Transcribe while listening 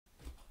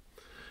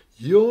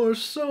You're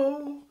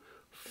so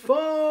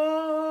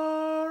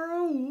far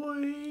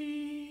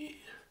away.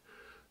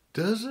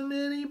 Doesn't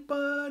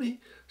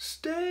anybody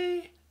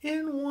stay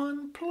in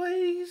one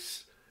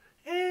place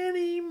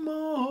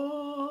anymore?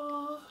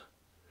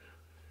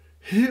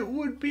 It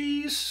would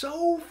be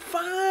so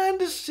fine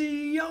to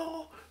see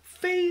your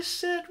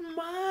face at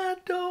my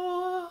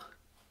door.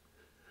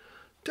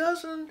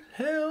 Doesn't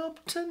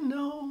help to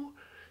know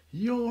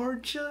you're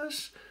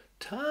just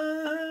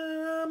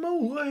time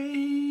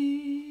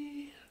away.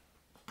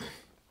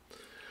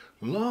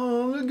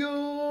 Long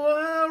ago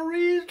I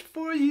reached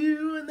for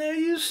you and there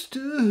you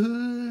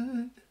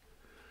stood.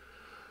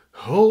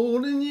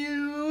 Holding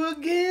you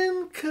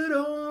again could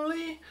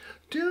only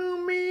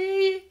do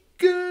me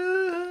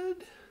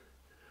good.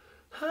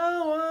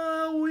 How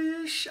I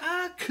wish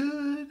I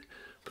could,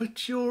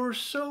 but you're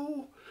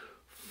so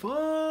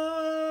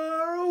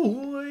far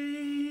away.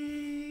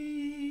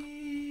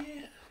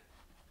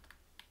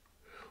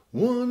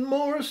 One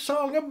more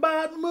song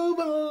about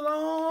moving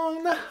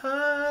along the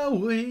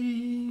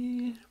highway.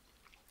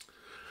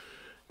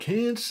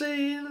 Can't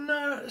say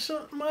not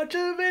so much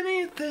of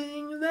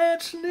anything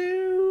that's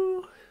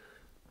new.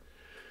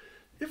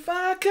 If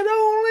I could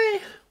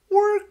only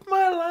work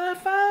my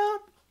life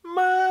out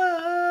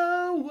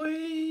my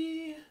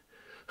way,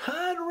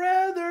 I'd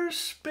rather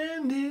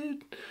spend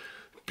it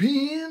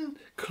being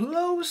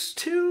close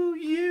to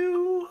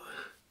you.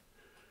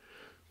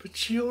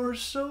 But you're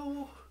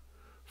so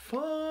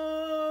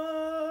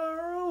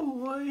far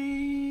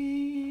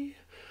away.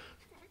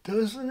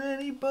 Doesn't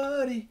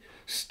anybody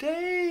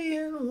stay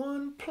in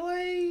one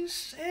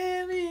place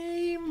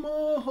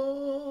anymore?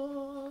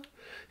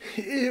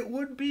 It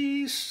would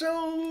be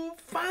so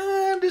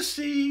fine to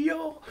see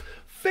your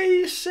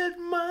face at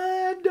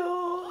my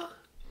door.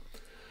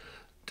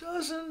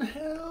 Doesn't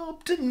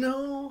help to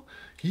know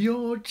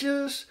you're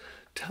just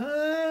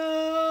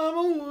time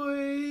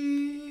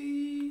away.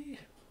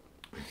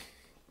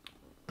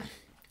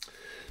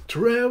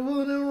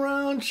 Traveling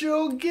around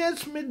sure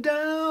gets me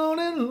down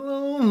and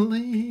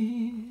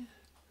lonely.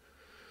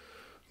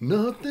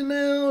 Nothing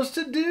else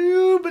to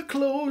do but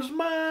close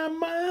my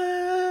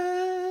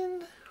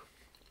mind.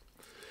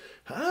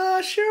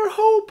 I sure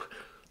hope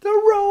the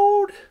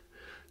road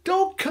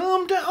don't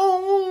come to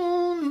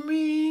own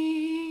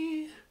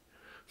me.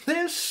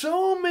 There's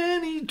so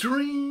many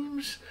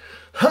dreams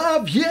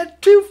I've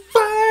yet to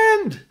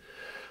find,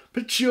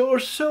 but you're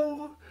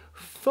so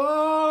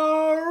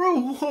far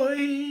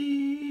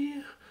away.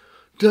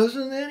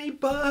 Doesn't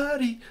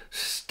anybody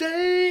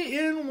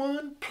stay in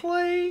one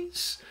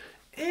place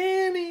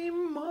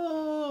anymore?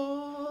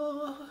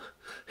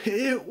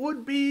 It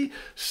would be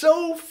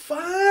so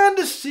fine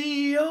to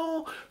see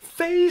your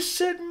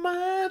face at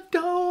my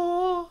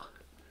door.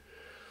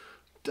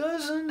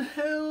 Doesn't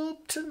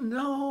help to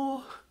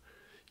know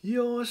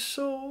you're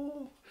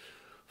so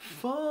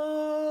far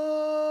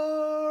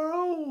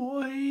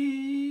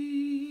away.